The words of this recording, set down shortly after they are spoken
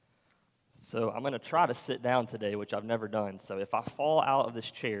So I'm going to try to sit down today, which I've never done. So if I fall out of this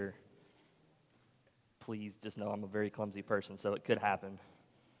chair, please just know I'm a very clumsy person, so it could happen.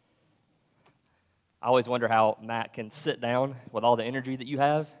 I always wonder how Matt can sit down with all the energy that you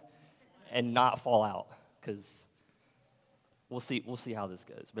have and not fall out, because we'll see how this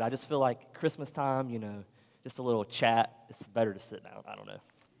goes. But I just feel like Christmas time, just a little chat, it's better to sit down. I don't know.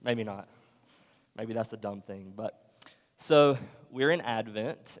 Maybe not. Maybe that's a dumb thing. But so we're in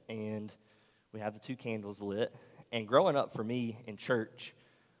Advent, and we have the 2 candles lit. And growing up for me in church,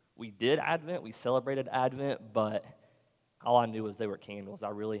 we did Advent, we celebrated Advent, but all I knew was they were candles.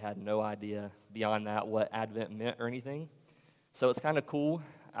 I really had no idea beyond that what Advent meant or anything. So it's kind of cool.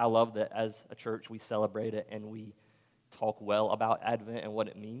 I love that as a church we celebrate it and we talk well about Advent and what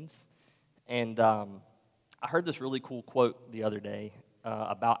it means. And I heard this really cool quote the other day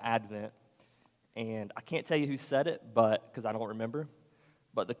about Advent, and I can't tell you who said it, because I don't remember.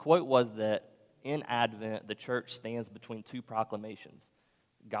 But the quote was that in Advent, the church stands between 2 proclamations.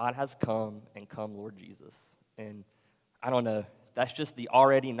 God has come, and come, Lord Jesus. And I don't know, that's just the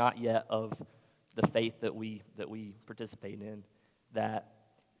already not yet of the faith that we participate in, that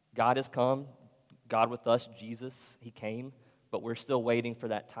God has come, God with us, Jesus, he came, but we're still waiting for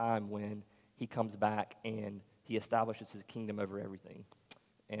that time when he comes back and he establishes his kingdom over everything.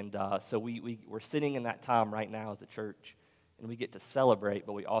 And so we're sitting in that time right now as a church, and we get to celebrate,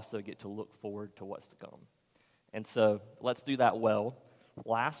 but we also get to look forward to what's to come. And so let's do that well.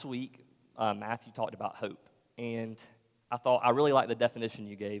 Last week, Matthew talked about hope, and I really liked the definition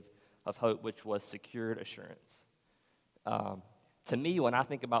you gave of hope, which was secured assurance. To me, when I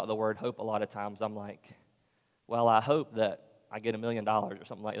think about the word hope, a lot of times I'm like, well, I hope that I get $1 million or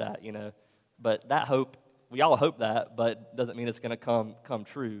something like that, But that hope, we all hope that, but doesn't mean it's going to come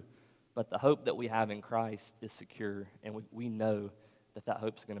true. But the hope that we have in Christ is secure, and we know that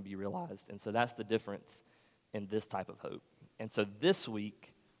hope's going to be realized. And so that's the difference in this type of hope. And so this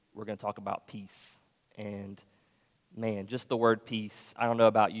week, we're going to talk about peace. And man, just the word peace, I don't know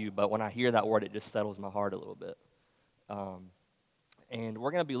about you, but when I hear that word, it just settles my heart a little bit. And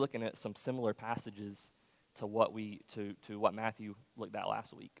we're going to be looking at some similar passages to what Matthew looked at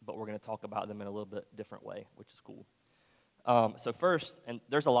last week, but we're going to talk about them in a little bit different way, which is cool. So first, and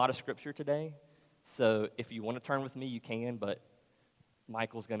there's a lot of scripture today, so if you want to turn with me, you can, but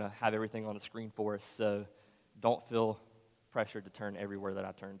Michael's going to have everything on the screen for us, so don't feel pressured to turn everywhere that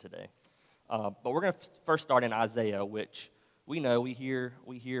I turn today. But we're going to first start in Isaiah, which we know we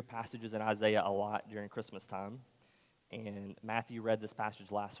hear passages in Isaiah a lot during Christmas time. And Matthew read this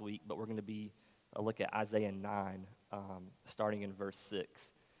passage last week, but we're going to be a look at Isaiah 9, starting in verse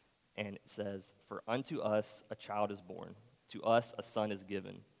 6. And it says, "For unto us a child is born, to us a son is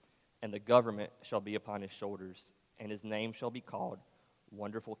given, and the government shall be upon his shoulders, and his name shall be called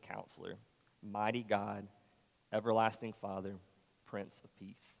Wonderful Counselor, Mighty God, Everlasting Father, Prince of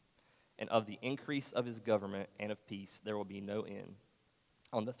Peace. And of the increase of his government and of peace there will be no end,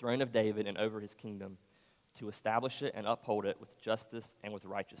 on the throne of David and over his kingdom, to establish it and uphold it with justice and with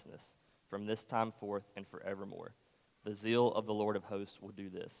righteousness, from this time forth and forevermore. The zeal of the Lord of hosts will do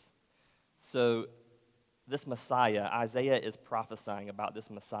this." So this Messiah, Isaiah is prophesying about this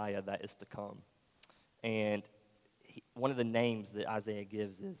Messiah that is to come. And one of the names that Isaiah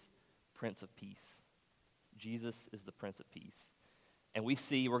gives is Prince of Peace. Jesus is the Prince of Peace. And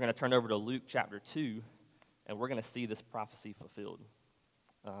we're going to turn over to Luke chapter 2, and we're going to see this prophecy fulfilled.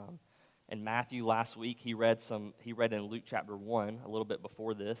 And Matthew last week, he read in Luke chapter 1, a little bit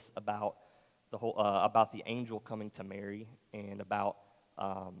before this, about the angel coming to Mary, and about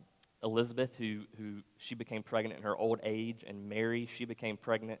Elizabeth, who she became pregnant in her old age, and Mary, she became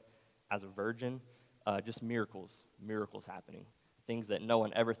pregnant as a virgin. Just miracles happening, things that no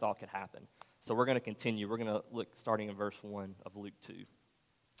one ever thought could happen. So we're going to continue. We're going to look starting in verse 1 of Luke 2.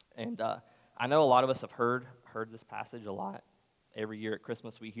 And I know a lot of us have heard this passage a lot. Every year at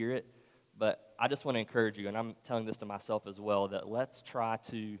Christmas we hear it. But I just want to encourage you, and I'm telling this to myself as well, that let's try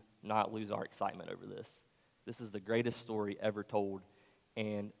to not lose our excitement over this. This is the greatest story ever told.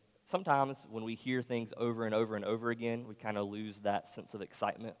 And sometimes when we hear things over and over and over again, we kind of lose that sense of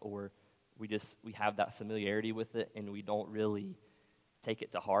excitement, or we have that familiarity with it, and we don't really take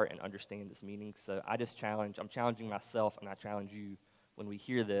it to heart and understand its meaning. So I'm challenging myself, and I challenge you, when we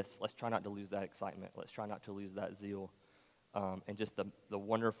hear this, let's try not to lose that excitement. Let's try not to lose that zeal, and just the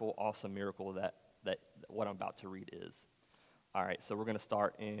wonderful, awesome miracle that what I'm about to read is. All right, so we're going to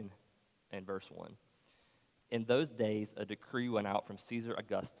start in verse 1. "In those days, a decree went out from Caesar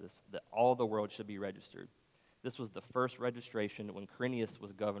Augustus that all the world should be registered. This was the first registration when Quirinius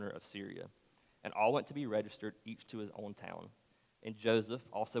was governor of Syria. And all went to be registered, each to his own town. And Joseph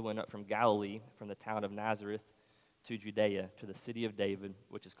also went up from Galilee, from the town of Nazareth to Judea, to the city of David,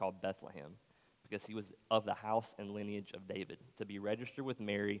 which is called Bethlehem, because he was of the house and lineage of David, to be registered with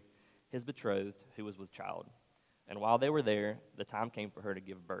Mary, his betrothed, who was with child. And while they were there, the time came for her to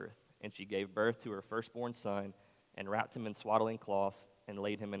give birth. And she gave birth to her firstborn son, and wrapped him in swaddling cloths, and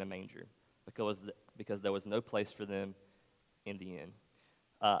laid him in a manger, because there was no place for them in the inn.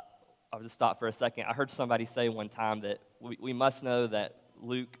 I'll just stop for a second. I heard somebody say one time that we must know that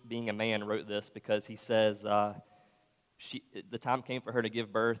Luke, being a man, wrote this because he says the time came for her to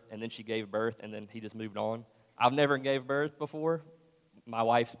give birth, and then she gave birth, and then he just moved on. I've never gave birth before. My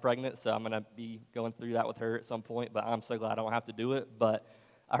wife's pregnant, so I'm going to be going through that with her at some point, but I'm so glad I don't have to do it. But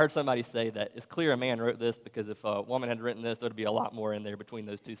I heard somebody say that it's clear a man wrote this, because if a woman had written this, there would be a lot more in there between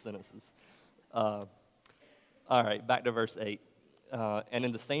those two sentences. All right, back to verse 8. And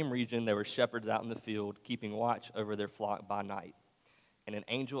in the same region there were shepherds out in the field, keeping watch over their flock by night. And an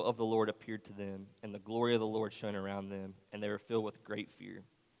angel of the Lord appeared to them, and the glory of the Lord shone around them, and they were filled with great fear.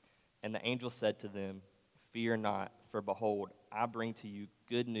 And the angel said to them, "Fear not, for behold, I bring to you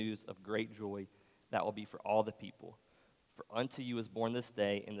good news of great joy that will be for all the people. For unto you is born this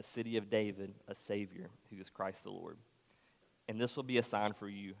day in the city of David a Savior, who is Christ the Lord. And this will be a sign for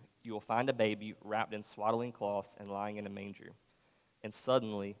you. You will find a baby wrapped in swaddling cloths and lying in a manger." And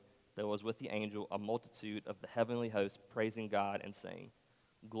suddenly there was with the angel a multitude of the heavenly host praising God and saying,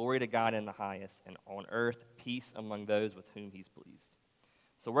 "Glory to God in the highest, and on earth peace among those with whom he's pleased."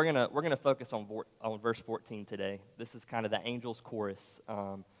 So we're gonna focus on verse 14 today. This is kind of the angel's chorus.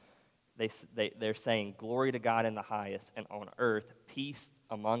 They're saying, "Glory to God in the highest, and on earth peace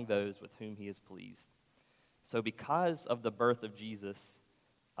among those with whom he is pleased." So because of the birth of Jesus,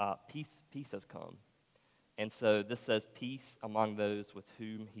 peace has come. And so this says peace among those with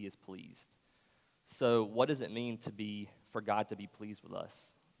whom he is pleased. So what does it mean for God to be pleased with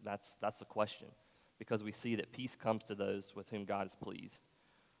us? That's the question, because we see that peace comes to those with whom God is pleased.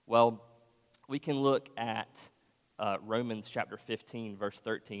 Well, we can look at Romans chapter 15, verse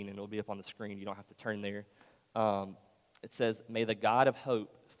 13, and it'll be up on the screen. You don't have to turn there. It says, "May the God of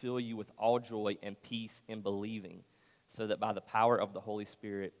hope fill you with all joy and peace in believing, so that by the power of the Holy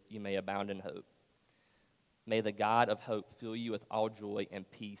Spirit you may abound in hope." May the God of hope fill you with all joy and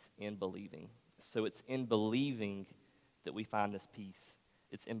peace in believing. So it's in believing that we find this peace.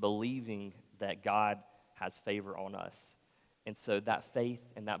 It's in believing that God has favor on us. And so that faith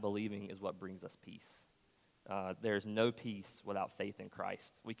and that believing is what brings us peace. There's no peace without faith in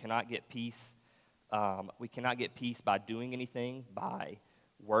Christ. We cannot get peace. We cannot get peace by doing anything, by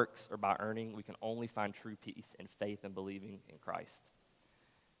works, or by earning. We can only find true peace in faith and believing in Christ.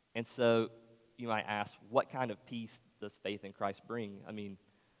 And so you might ask, what kind of peace does faith in Christ bring? I mean,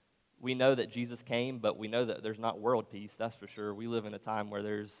 we know that Jesus came, but we know that there's not world peace, that's for sure. We live in a time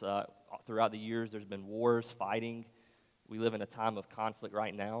where throughout the years, there's been wars, fighting. We live in a time of conflict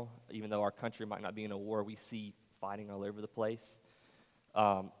right now. Even though our country might not be in a war, we see fighting all over the place.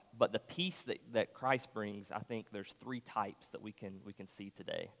 But the peace that Christ brings, I think there's three types that we can see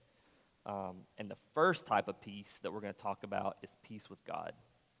today. And the first type of peace that we're going to talk about is peace with God.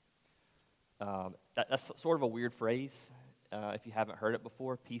 That's sort of a weird phrase. If you haven't heard it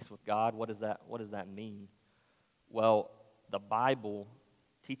before, peace with God, what does that mean? Well, the Bible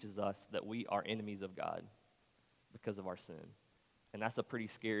teaches us that we are enemies of God because of our sin. And that's a pretty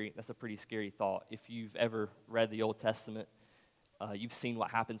scary thought. If you've ever read the Old Testament, you've seen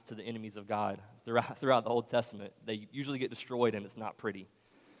what happens to the enemies of God throughout the Old Testament. They usually get destroyed, and it's not pretty.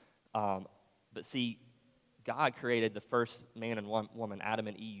 But see, God created the first man and woman, Adam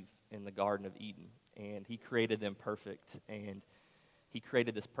and Eve, in the Garden of Eden, and he created them perfect, and he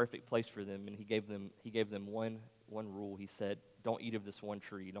created this perfect place for them, and he gave them one rule. He said, "Don't eat of this one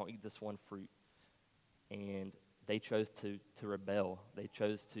tree, don't eat this one fruit." And they chose to rebel. They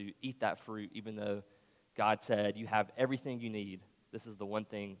chose to eat that fruit, even though God said, "You have everything you need. This is the one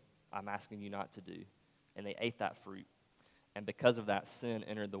thing I'm asking you not to do." And they ate that fruit, and because of that, sin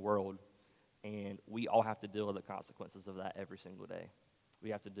entered the world, and we all have to deal with the consequences of that every single day. We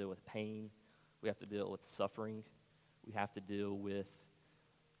have to deal with pain. We have to deal with suffering. We have to deal with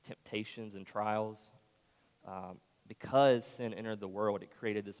temptations and trials. Because sin entered the world, it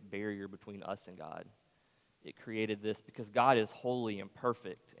created this barrier between us and God. It created this because God is holy and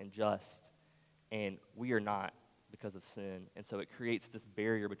perfect and just, and we are not because of sin. And so it creates this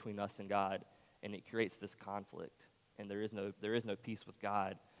barrier between us and God, and it creates this conflict. And there is no peace with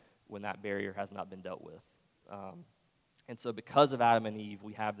God when that barrier has not been dealt with. And so because of Adam and Eve,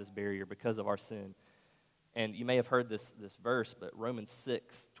 we have this barrier because of our sin. And you may have heard this verse, but Romans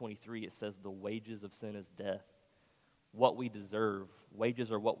 6:23, it says the wages of sin is death. what we deserve.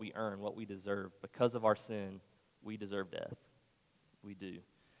 Wages are what we earn, what we deserve. Because of our sin, we deserve death. We do.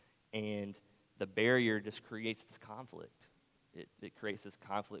 And the barrier just creates this conflict. It creates this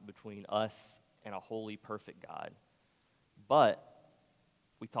conflict between us and a holy, perfect God. But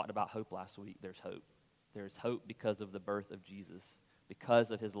we talked about hope last week. There's hope. There's hope because of the birth of Jesus,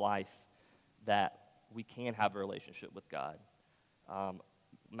 because of his life, that we can have a relationship with God.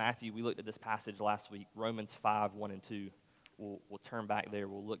 Matthew, we looked at this passage last week, Romans 5, 1 and 2. We'll turn back there.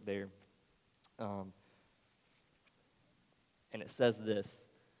 We'll look there. And it says this,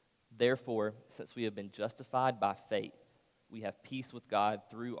 "Therefore, since we have been justified by faith, we have peace with God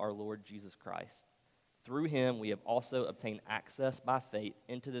through our Lord Jesus Christ. Through him we have also obtained access by faith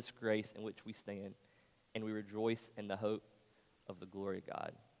into this grace in which we stand, and we rejoice in the hope of the glory of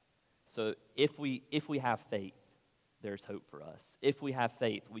God." So if we have faith, there's hope for us. If we have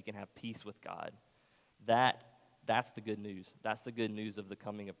faith, we can have peace with God. That's the good news. That's the good news of the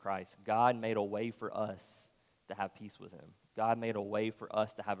coming of Christ. God made a way for us to have peace with him. God made a way for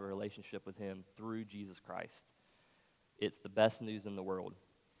us to have a relationship with him through Jesus Christ. It's the best news in the world.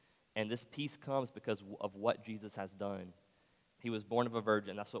 And this peace comes because of what Jesus has done. He was born of a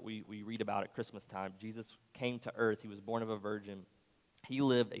virgin. That's what we read about at Christmas time. Jesus came to earth. He was born of a virgin. He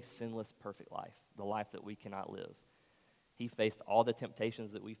lived a sinless, perfect life, the life that we cannot live. He faced all the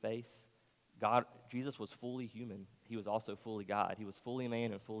temptations that we face. Jesus was fully human. He was also fully God. He was fully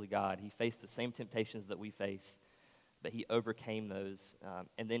man and fully God. He faced the same temptations that we face, but he overcame those.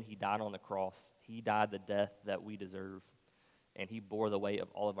 And then he died on the cross. He died the death that we deserve. And he bore the weight of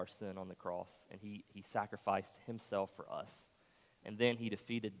all of our sin on the cross. And he sacrificed himself for us. And then he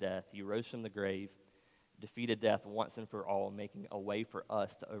defeated death. He rose from the grave, defeated death once and for all, making a way for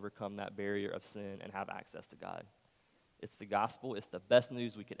us to overcome that barrier of sin and have access to God. It's the gospel. It's the best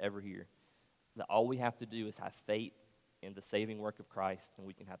news we could ever hear. That all we have to do is have faith in the saving work of Christ, and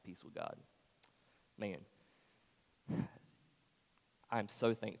we can have peace with God. Man, I'm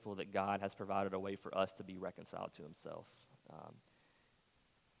so thankful that God has provided a way for us to be reconciled to himself.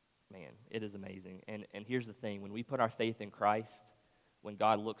 Man, it is amazing. And here's the thing. When we put our faith in Christ, when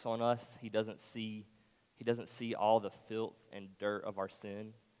God looks on us, he doesn't see all the filth and dirt of our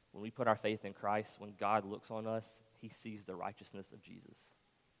sin. When we put our faith in Christ, when God looks on us, he sees the righteousness of Jesus.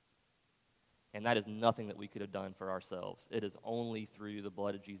 And that is nothing that we could have done for ourselves. It is only through the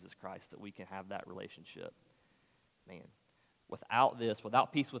blood of Jesus Christ that we can have that relationship. Man, without this,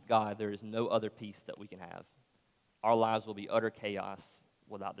 without peace with God, there is no other peace that we can have. Our lives will be utter chaos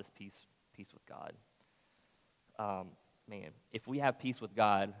without this peace with God. Man, if we have peace with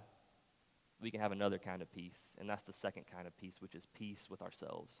God, we can have another kind of peace, and that's the second kind of peace, which is peace with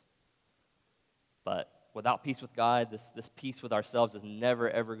ourselves. But without peace with God, this peace with ourselves is never,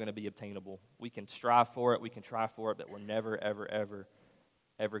 ever going to be obtainable. We can strive for it, we can try for it, but we're never, ever, ever,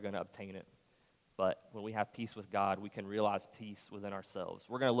 ever going to obtain it. But when we have peace with God, we can realize peace within ourselves.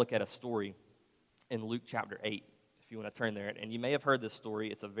 We're going to look at a story in Luke chapter 8, if you want to turn there. And you may have heard this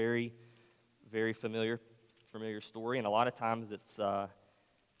story. It's a very, very familiar story, and a lot of times it's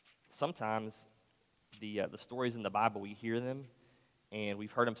sometimes the stories in the Bible, we hear them, and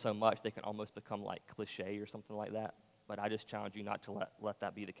we've heard them so much they can almost become like cliche or something like that. But I just challenge you not to let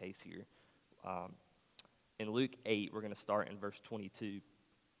that be the case here. In Luke 8, we're going to start in verse 22.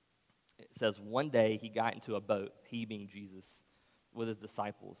 It says, "One day he got into a boat, he being Jesus, with his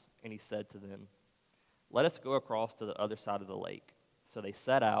disciples, and he said to them, 'Let us go across to the other side of the lake.' So they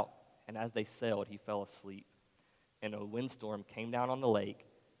set out, and as they sailed, he fell asleep. And a windstorm came down on the lake,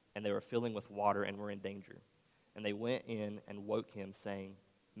 and they were filling with water and were in danger. And they went in and woke him, saying,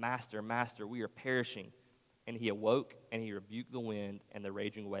 'Master, Master, we are perishing.' And he awoke, and he rebuked the wind and the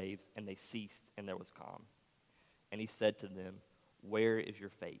raging waves, and they ceased, and there was calm. And he said to them, 'Where is your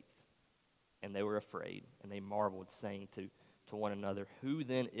faith?' And they were afraid, and they marveled, saying to one another, 'Who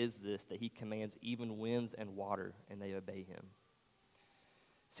then is this that he commands even winds and water, and they obey him?'"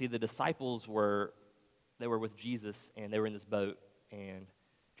 See, the disciples were with Jesus, and they were in this boat, and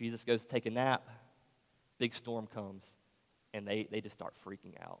Jesus goes to take a nap, big storm comes, and they just start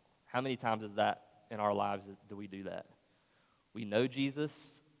freaking out. How many times is that in our lives do we do that? We know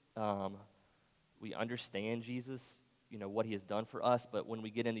Jesus, we understand Jesus, what he has done for us, but when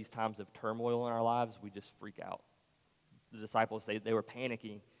we get in these times of turmoil in our lives, we just freak out. The disciples, they were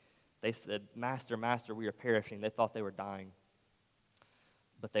panicking. They said, "Master, Master, we are perishing." They thought they were dying.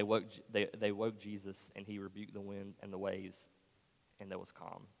 But they woke Jesus, and he rebuked the wind and the waves, and there was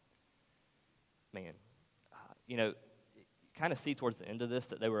calm. Man, kind of see towards the end of this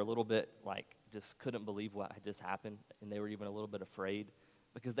that they were a little bit just couldn't believe what had just happened, and they were even a little bit afraid.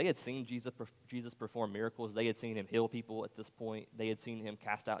 because they had seen Jesus perform miracles. They had seen him heal people at this point. They had seen him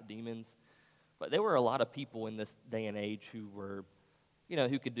cast out demons. But there were a lot of people in this day and age who were,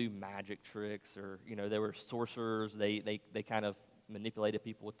 who could do magic tricks, or, they were sorcerers. They kind of manipulated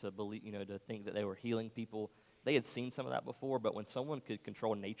people to believe, to think that they were healing people. They had seen some of that before, but when someone could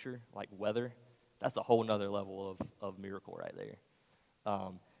control nature, like weather, that's a whole nother level of miracle right there.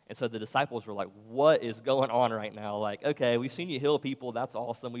 And so the disciples were like, what is going on right now? Like, okay, we've seen you heal people. That's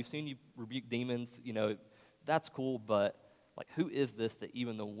awesome. We've seen you rebuke demons. That's cool, but like, who is this that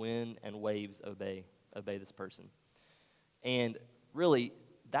even the wind and waves obey this person? And really,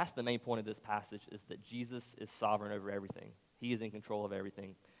 that's the main point of this passage, is that Jesus is sovereign over everything. He is in control of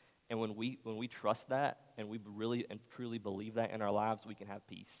everything. And when we trust that, and we really and truly believe that in our lives, we can have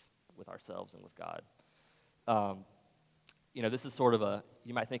peace with ourselves and with God. This is sort of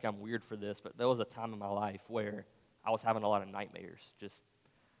you might think I'm weird for this, but there was a time in my life where I was having a lot of nightmares.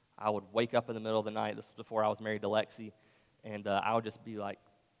 I would wake up in the middle of the night. This was before I was married to Lexi, and I would just be like,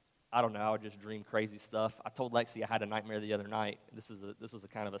 I don't know, I would just dream crazy stuff. I told Lexi I had a nightmare the other night. This was a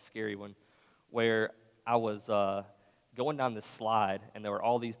kind of a scary one, where I was going down this slide, and there were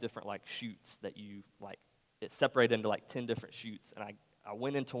all these different chutes that it separated into 10 different chutes, and I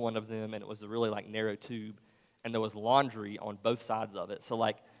went into one of them, and it was a really narrow tube, and there was laundry on both sides of it. So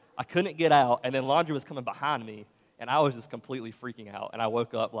I couldn't get out, and then laundry was coming behind me, and I was just completely freaking out, and I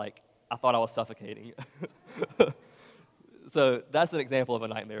woke up I thought I was suffocating. So that's an example of a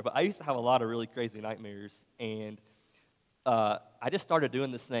nightmare. But I used to have a lot of really crazy nightmares, and I just started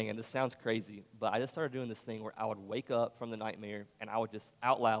doing this thing, and this sounds crazy, but I just started doing this thing where I would wake up from the nightmare, and I would just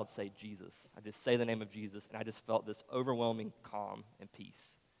out loud say Jesus. I just say the name of Jesus, and I just felt this overwhelming calm and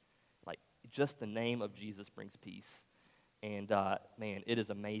peace. Just the name of Jesus brings peace. And man, it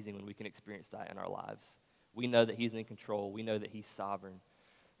is amazing when we can experience that in our lives. We know that he's in control. We know that he's sovereign.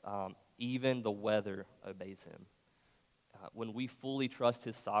 Even the weather obeys him. When we fully trust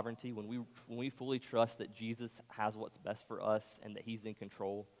his sovereignty, when we fully trust that Jesus has what's best for us and that he's in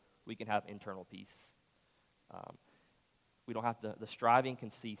control, we can have internal peace. We don't have to, the striving can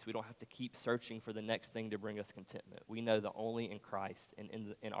cease. We don't have to keep searching for the next thing to bring us contentment. We know that only in Christ and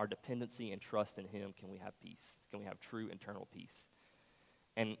in our dependency and trust in him can we have peace, can we have true internal peace.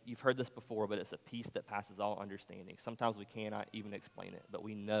 And you've heard this before, but it's a peace that passes all understanding. Sometimes we cannot even explain it, but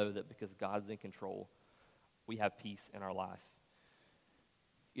we know that because God's in control, we have peace in our life.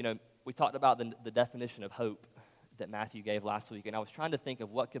 We talked about the definition of hope that Matthew gave last week, and I was trying to think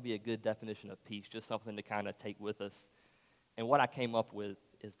of what could be a good definition of peace, just something to kind of take with us. And what I came up with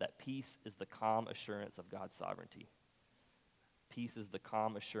is that peace is the calm assurance of God's sovereignty. Peace is the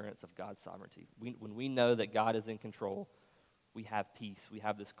calm assurance of God's sovereignty. When we know that God is in control, we have peace. We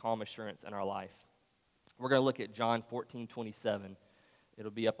have this calm assurance in our life. We're going to look at John 14:27. It'll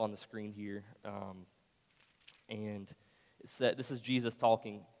be up on the screen here. And it said, this is Jesus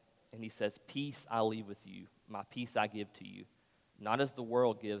talking, and he says, "Peace I leave with you, my peace I give to you. Not as the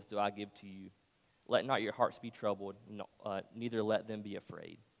world gives do I give to you. Let not your hearts be troubled, neither let them be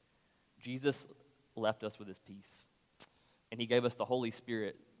afraid." Jesus left us with his peace, and he gave us the Holy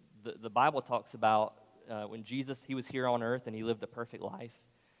Spirit. The Bible talks about when Jesus, he was here on earth, and he lived a perfect life,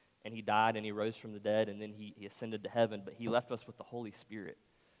 and he died, and he rose from the dead, and then he ascended to heaven, but he left us with the Holy Spirit.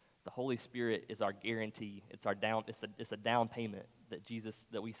 The Holy Spirit is our guarantee. It's a down payment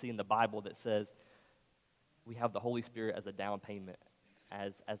that we see in the Bible that says we have the Holy Spirit as a down payment,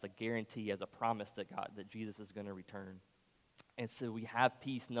 as a guarantee, as a promise that Jesus is going to return. And so we have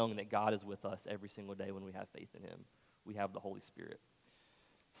peace knowing that God is with us every single day when we have faith in him. We have the Holy Spirit.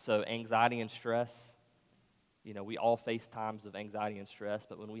 So anxiety and stress, we all face times of anxiety and stress,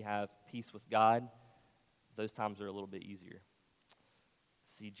 but when we have peace with God, those times are a little bit easier.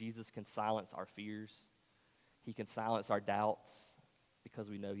 See, Jesus can silence our fears. He can silence our doubts because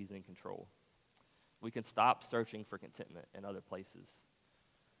we know he's in control. We can stop searching for contentment in other places.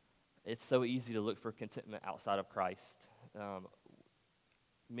 It's so easy to look for contentment outside of Christ.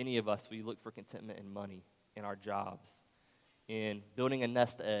 Many of us, we look for contentment in money, in our jobs, in building a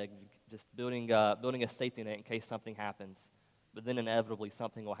nest egg, just building a safety net in case something happens. But then inevitably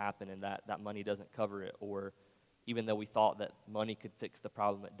something will happen and that money doesn't cover it, or even though we thought that money could fix the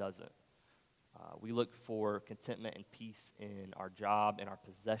problem, it doesn't. We look for contentment and peace in our job, in our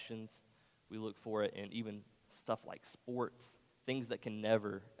possessions. We look for it in even stuff like sports, things that can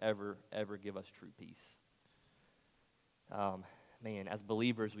never, ever, ever give us true peace. As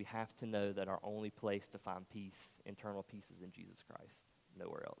believers, we have to know that our only place to find peace, internal peace, is in Jesus Christ.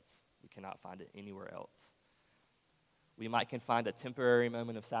 Nowhere else. We cannot find it anywhere else. We can find a temporary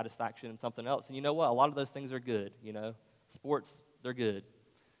moment of satisfaction in something else. And you know what? A lot of those things are good, Sports, they're good.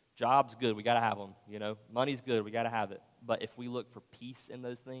 Job's good, we got to have them. Money's good, we got to have it. But if we look for peace in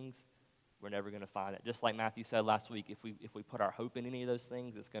those things, we're never going to find it. Just like Matthew said last week, if we put our hope in any of those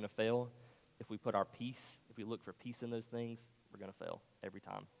things, it's going to fail. If we look for peace in those things, we're going to fail every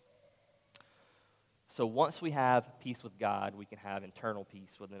time. So once we have peace with God, we can have internal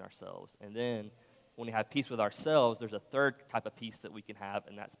peace within ourselves. And then when we have peace with ourselves, there's a third type of peace that we can have,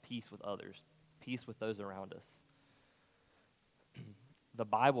 and that's peace with others, peace with those around us. The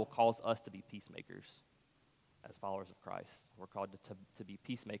Bible calls us to be peacemakers as followers of Christ. We're called to be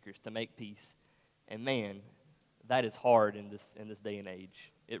peacemakers, to make peace. And man, that is hard in this day and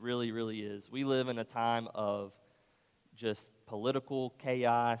age. It really, really is. We live in a time of just political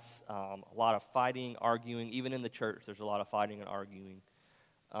chaos, a lot of fighting, arguing. Even in the church, there's a lot of fighting and arguing.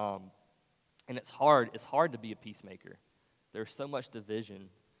 And it's hard to be a peacemaker. There's so much division.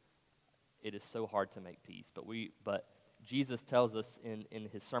 It is so hard to make peace. But Jesus tells us in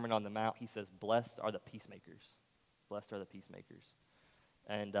his Sermon on the Mount, he says, blessed are the peacemakers. Blessed are the peacemakers.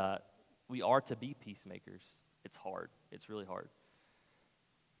 And we are to be peacemakers. It's hard. It's really hard.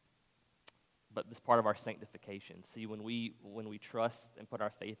 But it's part of our sanctification. See, when we trust and put our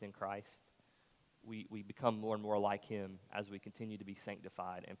faith in Christ, we become more and more like him as we continue to be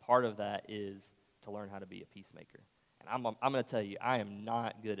sanctified. And part of that is to learn how to be a peacemaker. And I'm going to tell you, I am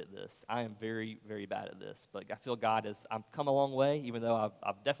not good at this. I am very, very bad at this. But I feel I've come a long way, even though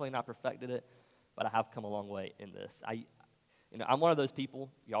I've definitely not perfected it, but I have come a long way in this. I'm one of those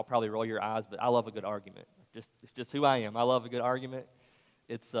people, y'all probably roll your eyes, but I love a good argument. It's just who I am. I love a good argument.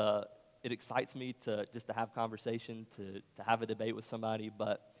 It excites me to have conversation, to have a debate with somebody.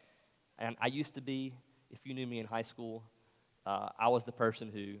 And I used to be, if you knew me in high school, I was the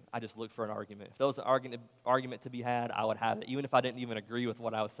person who I just looked for an argument. If there was an argument to be had, I would have it, even if I didn't even agree with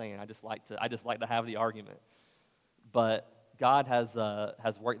what I was saying. I just like to have the argument. But God has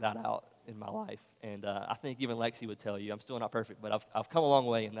worked that out in my life, and I think even Lexi would tell you I'm still not perfect, but I've come a long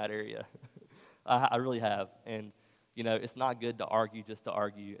way in that area. I really have, and it's not good to argue just to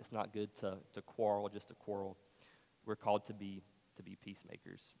argue. It's not good to quarrel just to quarrel. We're called to be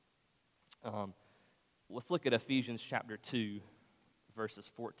peacemakers. Let's look at Ephesians chapter 2,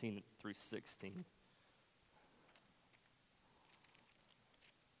 verses 14 through 16.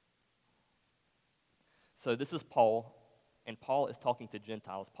 So this is Paul, and Paul is talking to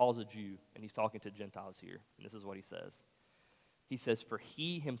Gentiles. Paul's a Jew, and he's talking to Gentiles here, and this is what he says. He says, "For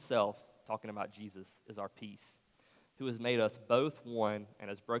he himself," talking about Jesus, "is our peace, who has made us both one and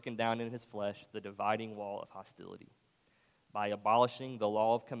has broken down in his flesh the dividing wall of hostility, by abolishing the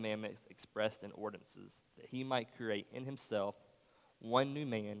law of commandments expressed in ordinances, that he might create in himself one new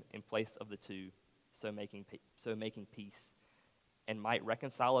man in place of the two, so making peace, and might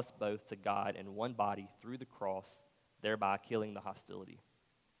reconcile us both to God in one body through the cross, thereby killing the hostility."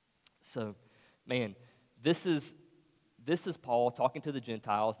 So, man, this is Paul talking to the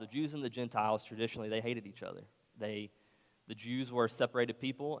Gentiles. The Jews and the Gentiles, traditionally, they hated each other. The Jews were a separated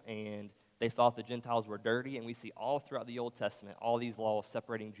people, and they thought the Gentiles were dirty, and we see all throughout the Old Testament, all these laws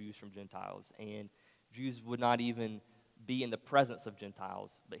separating Jews from Gentiles, and Jews would not even be in the presence of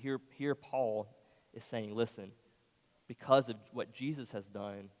Gentiles. But here Paul is saying, listen, because of what Jesus has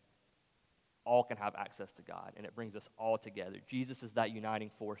done, all can have access to God, and it brings us all together. Jesus is that uniting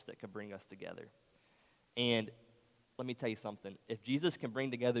force that can bring us together. And let me tell you something. If Jesus can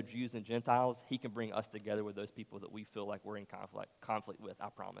bring together Jews and Gentiles, he can bring us together with those people that we feel like we're in conflict with, I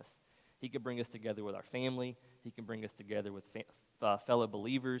promise. He can bring us together with our family. He can bring us together with fellow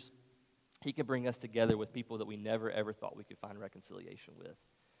believers. He can bring us together with people that we never, ever thought we could find reconciliation with.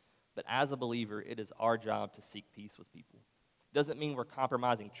 But as a believer, it is our job to seek peace with people. It doesn't mean we're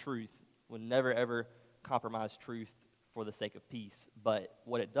compromising truth. We'll never, ever compromise truth for the sake of peace. But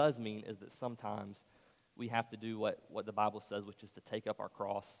what it does mean is that sometimes we have to do what the Bible says, which is to take up our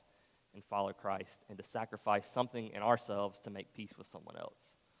cross and follow Christ and to sacrifice something in ourselves to make peace with someone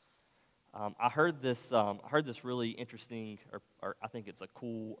else. I heard this really interesting, or I think it's a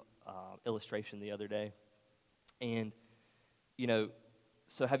cool illustration the other day. And,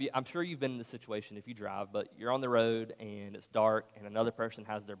 so I'm sure you've been in this situation if you drive, but you're on the road and it's dark and another person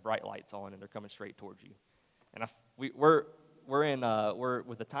has their bright lights on and they're coming straight towards you. And we're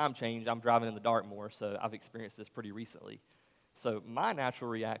with the time change, I'm driving in the dark more, so I've experienced this pretty recently. So my natural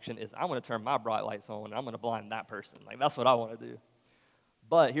reaction is I'm going to turn my bright lights on and I'm going to blind that person. Like, that's what I want to do.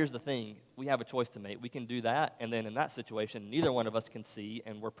 But here's the thing. We have a choice to make. We can do that, and then in that situation, neither one of us can see,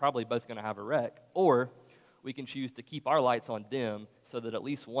 and we're probably both going to have a wreck. Or we can choose to keep our lights on dim so that at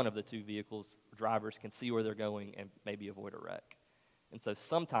least one of the two vehicles drivers can see where they're going and maybe avoid a wreck. And so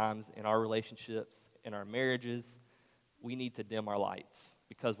sometimes in our relationships, in our marriages, we need to dim our lights.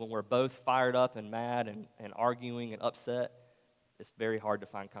 Because when we're both fired up and mad and arguing and upset, it's very hard to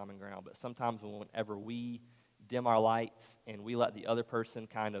find common ground. But sometimes whenever we dim our lights and we let the other person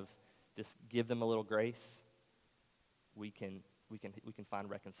kind of just give them a little grace, we can find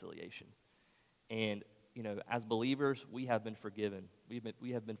reconciliation. And as believers, we have been forgiven.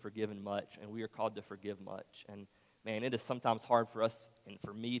 We have been forgiven much, and we are called to forgive much. And man, it is sometimes hard for us and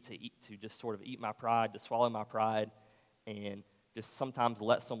for me to just sort of eat my pride, to swallow my pride, and just sometimes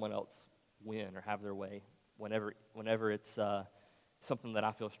let someone else win or have their way whenever it's something that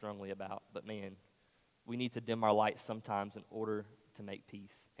I feel strongly about. But man, we need to dim our lights sometimes in order to make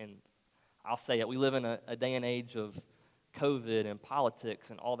peace. And I'll say it, we live in a day and age of COVID and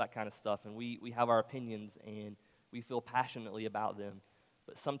politics and all that kind of stuff, and we have our opinions and we feel passionately about them.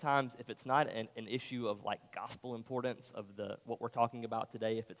 But sometimes if it's not an issue of like gospel importance of what we're talking about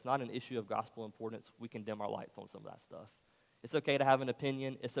today, if it's not an issue of gospel importance, we can dim our lights on some of that stuff. It's okay to have an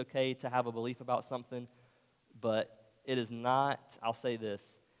opinion. It's okay to have a belief about something, but it is not, I'll say this,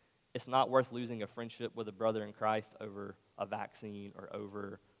 it's not worth losing a friendship with a brother in Christ over a vaccine or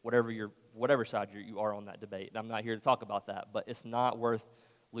over whatever side you are on that debate. And I'm not here to talk about that, but it's not worth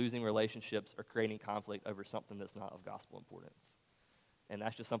losing relationships or creating conflict over something that's not of gospel importance. And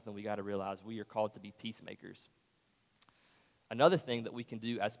that's just something we got to realize. We are called to be peacemakers. Another thing that we can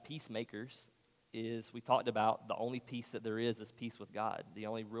do as peacemakers is we talked about the only peace that there is peace with God. The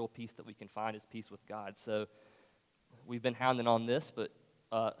only real peace that we can find is peace with God. So we've been hounding on this, but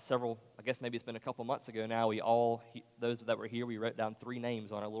I guess maybe it's been a couple months ago now, those that were here, we wrote down 3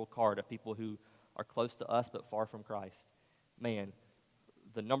 names on a little card of people who are close to us but far from Christ. Man,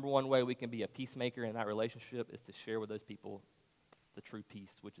 the number one way we can be a peacemaker in that relationship is to share with those people the true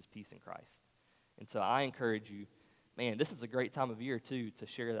peace, which is peace in Christ. And so I encourage you, man, this is a great time of year, too, to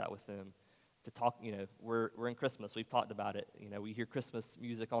share that with them. To talk, we're in Christmas. We've talked about it. We hear Christmas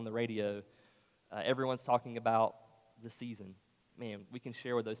music on the radio. Everyone's talking about the season. Man, we can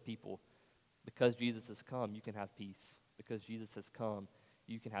share with those people. Because Jesus has come, you can have peace. Because Jesus has come,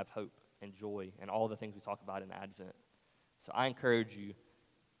 you can have hope and joy and all the things we talk about in Advent. So I encourage you,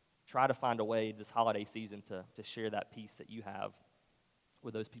 try to find a way this holiday season to share that peace that you have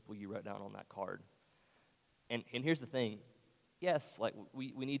with those people you wrote down on that card. And here's the thing. Yes, like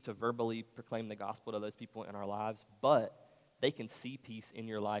we need to verbally proclaim the gospel to those people in our lives, but they can see peace in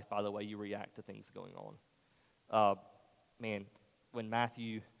your life by the way you react to things going on. When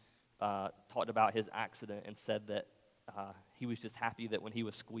Matthew talked about his accident and said that he was just happy that when he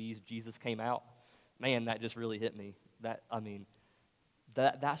was squeezed, Jesus came out, man, that just really hit me.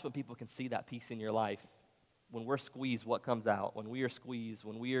 That's when people can see that peace in your life. When we're squeezed, what comes out? When we are squeezed,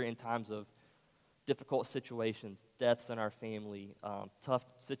 when we are in times of difficult situations, deaths in our family, tough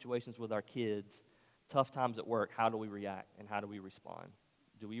situations with our kids, tough times at work, how do we react and how do we respond?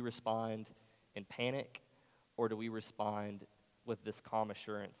 Do we respond in panic, or do we respond with this calm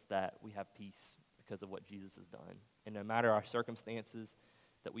assurance that we have peace because of what Jesus has done? And no matter our circumstances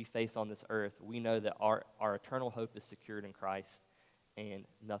that we face on this earth, we know that our eternal hope is secured in Christ, and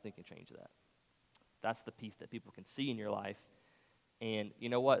nothing can change that. That's the peace that people can see in your life. And you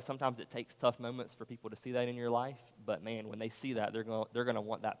know what? Sometimes it takes tough moments for people to see that in your life. But man, when they see that, they're going to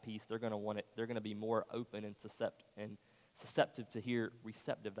want that peace. They're going to want it. They're going to be more open and receptive to hear.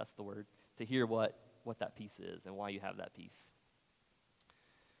 Receptive, that's the word. To hear what that peace is and why you have that peace.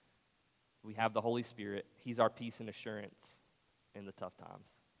 We have the Holy Spirit. He's our peace and assurance in the tough times.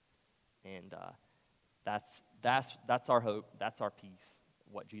 And that's our hope. That's our peace.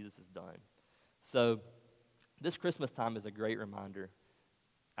 What Jesus has done. So this Christmas time is a great reminder.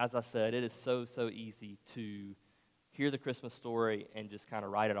 As I said, it is so easy to hear the Christmas story and just kind of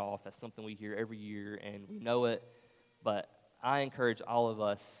write it off as something we hear every year and we know it. But I encourage all of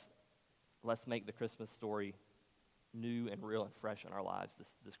us, let's make the Christmas story new and real and fresh in our lives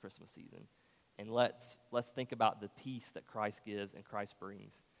this Christmas season. And let's think about the peace that Christ gives and Christ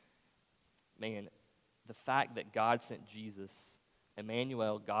brings. Man, the fact that God sent Jesus,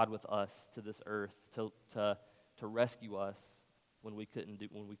 Emmanuel, God with us, to this earth to rescue us when we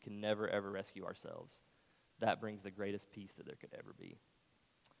can never ever rescue ourselves. That brings the greatest peace that there could ever be.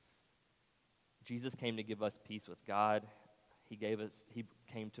 Jesus came to give us peace with God. He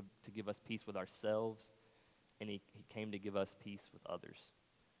came to give us peace with ourselves, and he came to give us peace with others.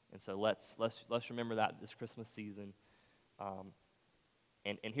 And so let's remember that this Christmas season.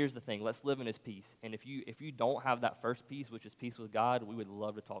 And here's the thing, let's live in his peace. And if you don't have that first peace, which is peace with God, we would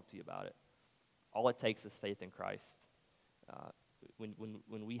love to talk to you about it. All it takes is faith in Christ.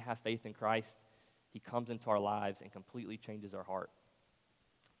 When we have faith in Christ, he comes into our lives and completely changes our heart.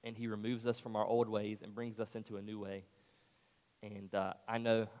 And he removes us from our old ways and brings us into a new way. And I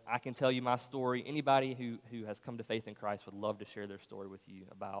know I can tell you my story. Anybody who has come to faith in Christ would love to share their story with you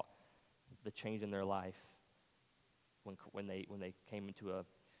about the change in their life when they came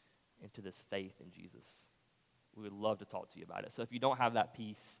into this faith in Jesus. We would love to talk to you about it. So if you don't have that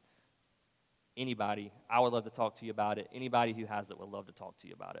peace, anybody, I would love to talk to you about it. Anybody who has it would love to talk to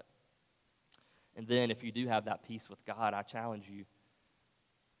you about it. And then if you do have that peace with God, I challenge you,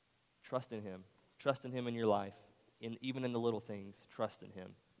 trust in Him. Trust in Him in your life. Even in the little things, trust in Him.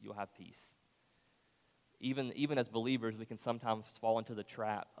 You'll have peace. Even as believers, we can sometimes fall into the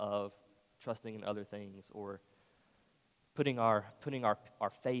trap of trusting in other things or putting our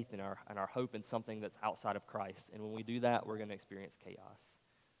faith and our hope in something that's outside of Christ. And when we do that, we're going to experience chaos.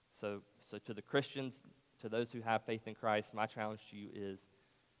 So to the Christians, to those who have faith in Christ, my challenge to you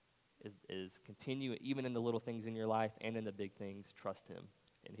is continue, even in the little things in your life and in the big things, trust Him,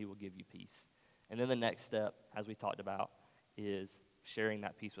 and He will give you peace. And then the next step, as we talked about, is sharing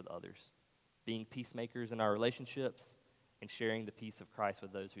that peace with others, being peacemakers in our relationships and sharing the peace of Christ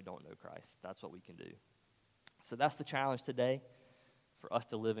with those who don't know Christ. That's what we can do. So that's the challenge today, for us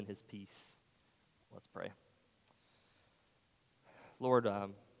to live in His peace. Let's pray. Lord,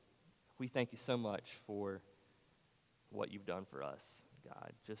 we thank You so much for what You've done for us,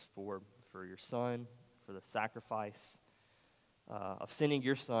 God, just for Your Son, for the sacrifice of sending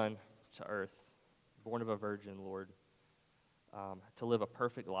Your Son to earth, born of a virgin, Lord, to live a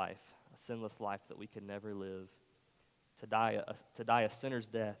perfect life, a sinless life that we could never live, to die a sinner's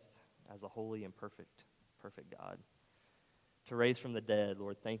death as a holy and perfect God, to raise from the dead.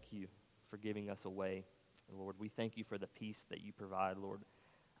 Lord, thank You for giving us a way. And Lord, we thank You for the peace that You provide, Lord.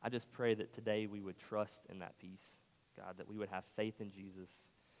 I just pray that today we would trust in that peace, God, that we would have faith in Jesus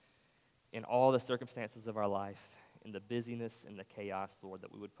in all the circumstances of our life, in the busyness and the chaos, Lord,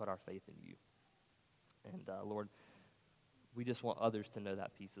 that we would put our faith in You. And Lord, we just want others to know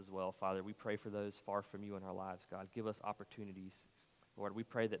that peace as well. Father, we pray for those far from You in our lives, God. Give us opportunities. Lord, we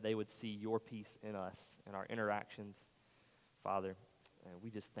pray that they would see Your peace in us and our interactions, Father. And we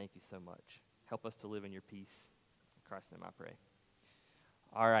just thank You so much. Help us to live in Your peace. In Christ's name I pray.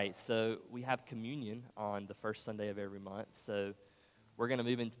 All right, so we have communion on the first Sunday of every month. So we're going to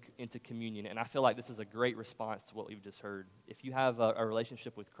move into communion. And I feel like this is a great response to what we've just heard. If you have a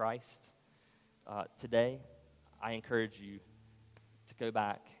relationship with Christ today, I encourage you to go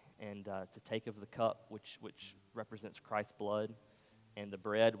back and to take of the cup, which represents Christ's blood, and the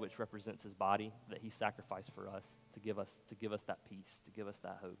bread, which represents His body that He sacrificed for us to give us that peace, to give us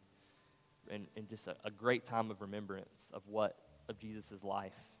that hope, and just a great time of remembrance of Jesus'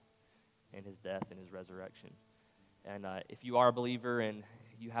 life and His death and His resurrection. And if you are a believer and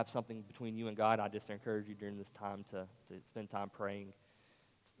you have something between you and God, I just encourage you during this time to spend time praying,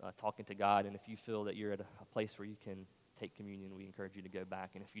 talking to God. And if you feel that you're at a place where you can take communion, we encourage you to go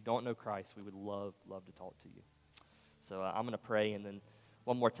back. And if you don't know Christ, we would love to talk to you. So I'm going to pray, and then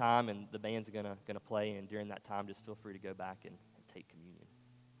one more time, and the band's going to play. And during that time, just feel free to go back and take communion.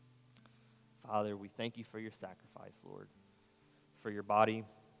 Father, we thank You for Your sacrifice, Lord, for Your body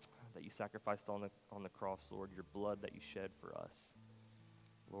that You sacrificed on the cross, Lord, Your blood that You shed for us.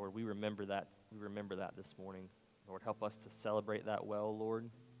 Lord, we remember that. We remember that this morning. Lord, help us to celebrate that well, Lord.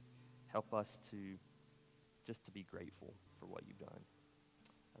 Help us to be grateful for what You've done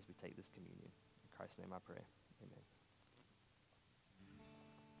as we take this communion. In Christ's name I pray. Amen.